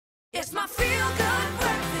It's my feel-good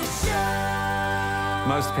breakfast show.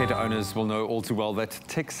 Most pet owners will know all too well that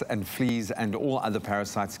ticks and fleas and all other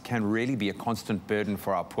parasites can really be a constant burden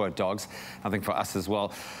for our poor dogs. I think for us as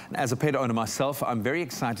well. As a pet owner myself, I'm very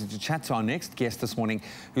excited to chat to our next guest this morning,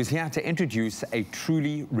 who's here to introduce a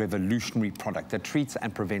truly revolutionary product that treats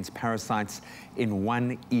and prevents parasites in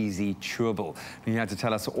one easy chewable. And here to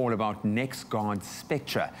tell us all about NexGard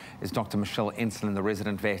Spectra is Dr. Michelle Enslin, the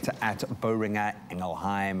resident vet at Boehringer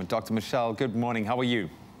Ingelheim. Dr. Michelle, good morning. How are you?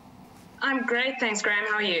 I'm great, thanks, Graham.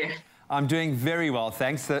 How are you? I'm doing very well,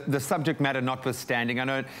 thanks. The subject matter notwithstanding, I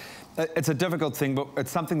know it's a difficult thing, but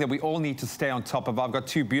it's something that we all need to stay on top of. I've got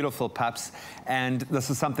two beautiful pups, and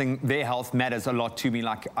this is something, their health matters a lot to me,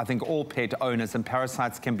 like I think all pet owners, and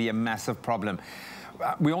parasites can be a massive problem.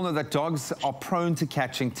 We all know that dogs are prone to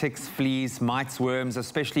catching ticks, fleas, mites, worms,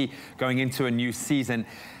 especially going into a new season.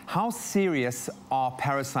 How serious are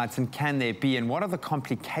parasites and can they be, and what are the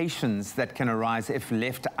complications that can arise if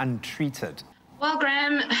left untreated? Well,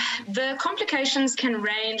 Graham, the complications can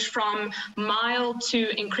range from mild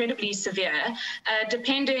to incredibly severe,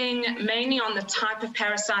 depending mainly on the type of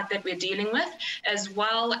parasite that we're dealing with, as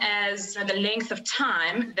well as the length of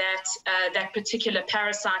time that that particular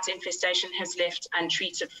parasite infestation has left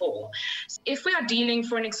untreated for. If we are dealing,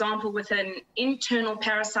 for an example, with an internal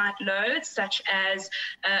parasite load, such as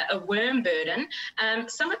a worm burden,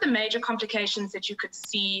 some of the major complications that you could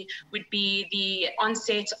see would be the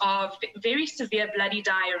onset of very severe bloody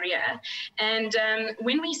diarrhea. And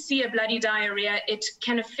when we see a bloody diarrhea, it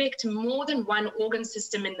can affect more than one organ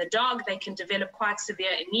system in the dog. They can develop quite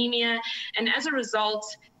severe anemia, and as a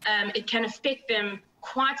result, it can affect them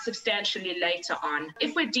quite substantially later on.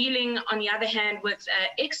 If we're dealing, on the other hand, with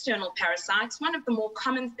external parasites, one of the more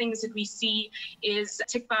common things that we see is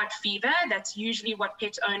tick bite fever. That's usually what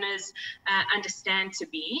pet owners understand to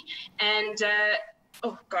be. And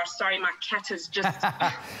oh gosh, sorry, my cat is just...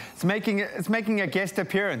 it's making a guest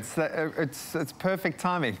appearance. It's perfect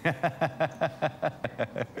timing.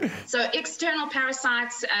 So external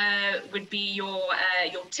parasites would be your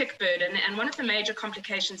tick burden, and one of the major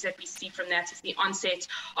complications that we see from that is the onset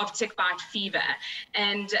of tick bite fever.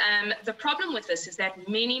 And the problem with this is that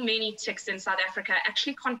many ticks in South Africa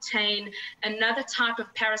actually contain another type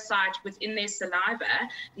of parasite within their saliva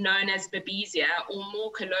known as babesia, or more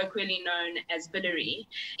colloquially known as biliary.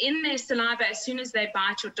 In their saliva, as soon as they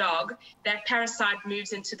bite your dog, that parasite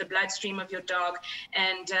moves into the bloodstream of your dog,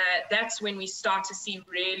 and that's when we start to see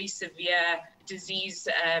really severe disease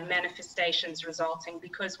manifestations resulting,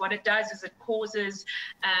 because what it does is it causes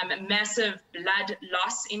massive blood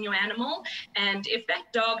loss in your animal, and if that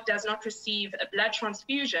dog does not receive a blood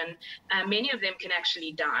transfusion, many of them can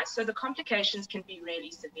actually die. So the complications can be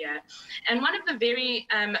really severe. And one of the very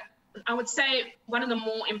I would say one of the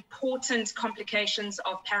more important complications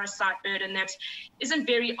of parasite burden that isn't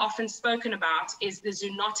very often spoken about is the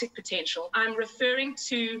zoonotic potential. I'm referring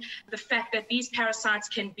to the fact that these parasites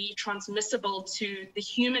can be transmissible to the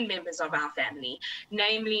human members of our family,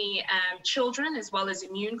 namely children, as well as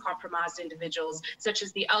immune-compromised individuals, such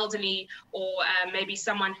as the elderly, or maybe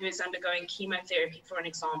someone who is undergoing chemotherapy, for an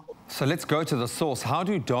example. So let's go to the source. How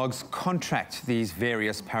do dogs contract these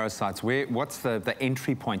various parasites? What's the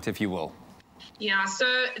entry point, if you will? Yeah,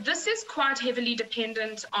 so this is quite heavily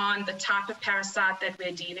dependent on the type of parasite that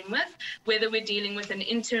we're dealing with, whether we're dealing with an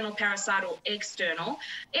internal parasite or external.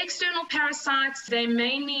 External parasites, they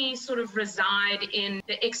mainly sort of reside in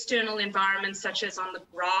the external environment, such as on the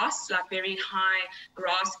grass, like very high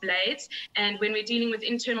grass blades. And when we're dealing with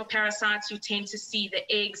internal parasites, you tend to see the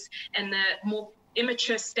eggs and the more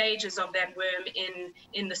immature stages of that worm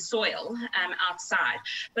in the soil outside.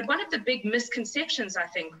 But one of the big misconceptions, I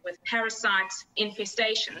think, with parasite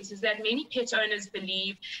infestations is that many pet owners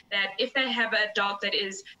believe that if they have a dog that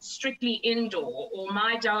is strictly indoor, or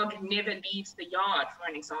my dog never leaves the yard, for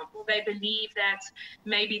an example, they believe that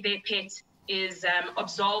maybe their pet is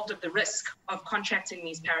absolved of the risk of contracting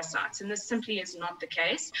these parasites, and this simply is not the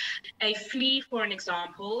case. A flea, for an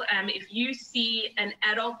example, if you see an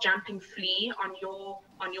adult jumping flea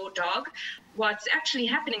on your dog, what's actually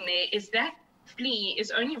happening there is that flea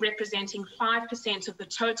is only representing 5% of the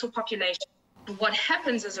total population. What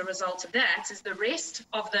happens as a result of that is the rest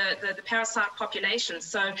of the parasite population,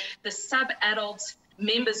 so the sub-adult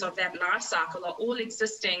members of that life cycle, are all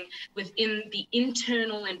existing within the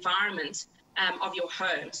internal environment of your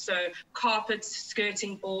home. So carpets,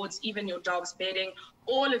 skirting boards, even your dog's bedding,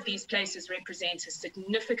 all of these places represent a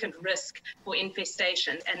significant risk for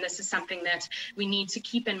infestation. And this is something that we need to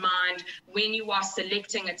keep in mind when you are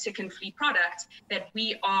selecting a tick and flea product, that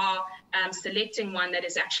we are selecting one that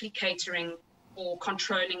is actually catering for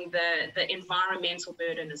controlling the environmental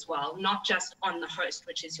burden as well, not just on the host,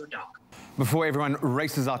 which is your dog. Before everyone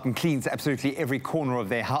races out and cleans absolutely every corner of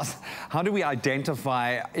their house, how do we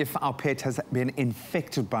identify if our pet has been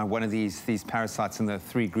infected by one of these parasites in the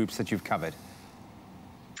 3 groups that you've covered?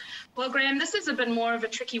 Well, Graham, this is a bit more of a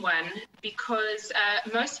tricky one because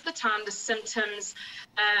most of the time the symptoms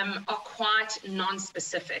are quite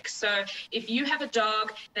non-specific. So if you have a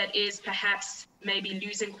dog that is perhaps maybe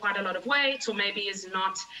losing quite a lot of weight, or maybe is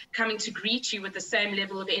not coming to greet you with the same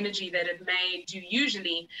level of energy that it may do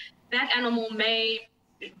usually, that animal may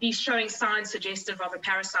be showing signs suggestive of a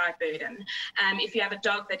parasite burden. If you have a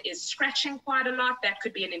dog that is scratching quite a lot, that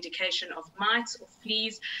could be an indication of mites or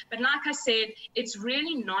fleas. But like I said, it's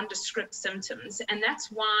really nondescript symptoms, and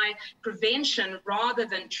that's why prevention rather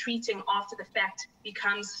than treating after the fact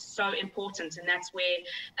becomes so important. And that's where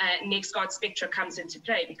NexGard Spectra comes into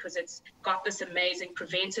play, because it's got this amazing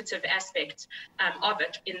preventative aspect of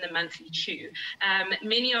it in the monthly chew.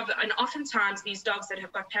 And oftentimes these dogs that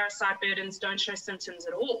have got parasite burdens don't show symptoms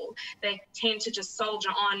at all. They tend to just soldier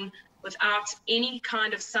on without any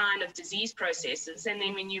kind of sign of disease processes. And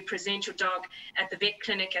then when you present your dog at the vet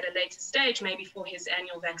clinic at a later stage, maybe for his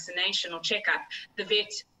annual vaccination or checkup, the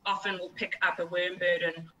vet often will pick up a worm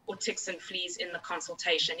burden or ticks and fleas in the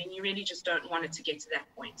consultation. And you really just don't want it to get to that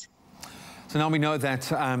point. So now we know that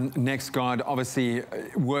NexGard obviously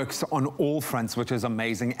works on all fronts, which is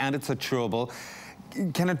amazing, and it's a chewable.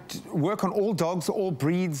 Can it work on all dogs, all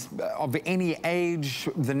breeds, of any age?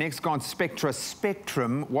 The NexGard Spectra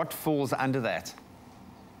spectrum, what falls under that?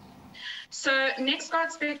 So NexGard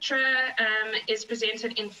Spectra is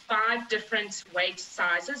presented in 5 different weight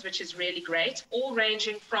sizes, which is really great, all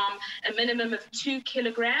ranging from a minimum of 2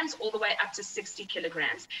 kilograms all the way up to 60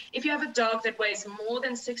 kilograms. If you have a dog that weighs more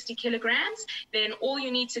than 60 kilograms, then all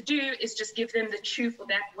you need to do is just give them the chew for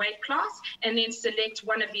that weight class and then select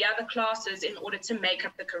one of the other classes in order to make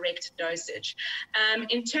up the correct dosage.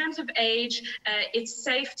 In terms of age, it's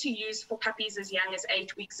safe to use for puppies as young as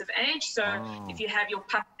 8 weeks of age. So if you have your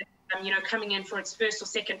puppy coming in for its first or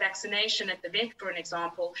second vaccination at the vet, for an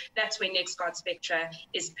example, that's where NexGard Spectra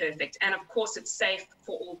is perfect. And of course, it's safe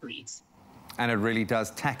for all breeds. And it really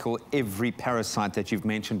does tackle every parasite that you've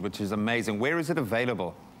mentioned, which is amazing. Where is it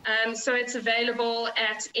available? So it's available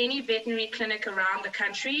at any veterinary clinic around the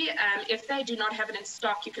country. If they do not have it in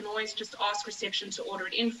stock, you can always just ask reception to order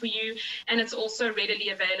it in for you. And it's also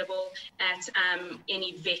readily available at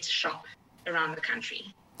any vet shop around the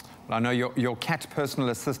country. Well, I know your cat personal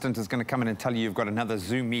assistant is going to come in and tell you you've got another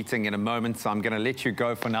Zoom meeting in a moment, so I'm going to let you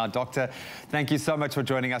go for now. Doctor, thank you so much for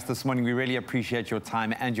joining us this morning. We really appreciate your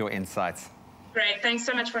time and your insights. Great. Thanks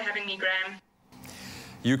so much for having me, Graham.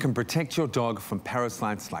 You can protect your dog from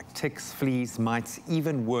parasites like ticks, fleas, mites,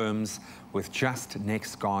 even worms with just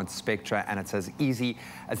NexGard Spectra, and it's as easy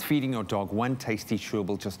as feeding your dog one tasty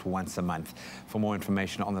chewable just once a month. For more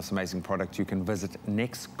information on this amazing product, you can visit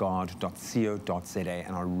nexgard.co.za,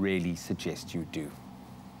 and I really suggest you do.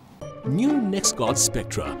 New NexGard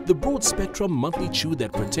Spectra, the broad spectrum monthly chew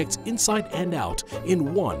that protects inside and out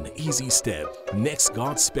in one easy step.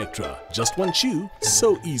 NexGard Spectra, just one chew,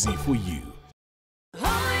 so easy for you.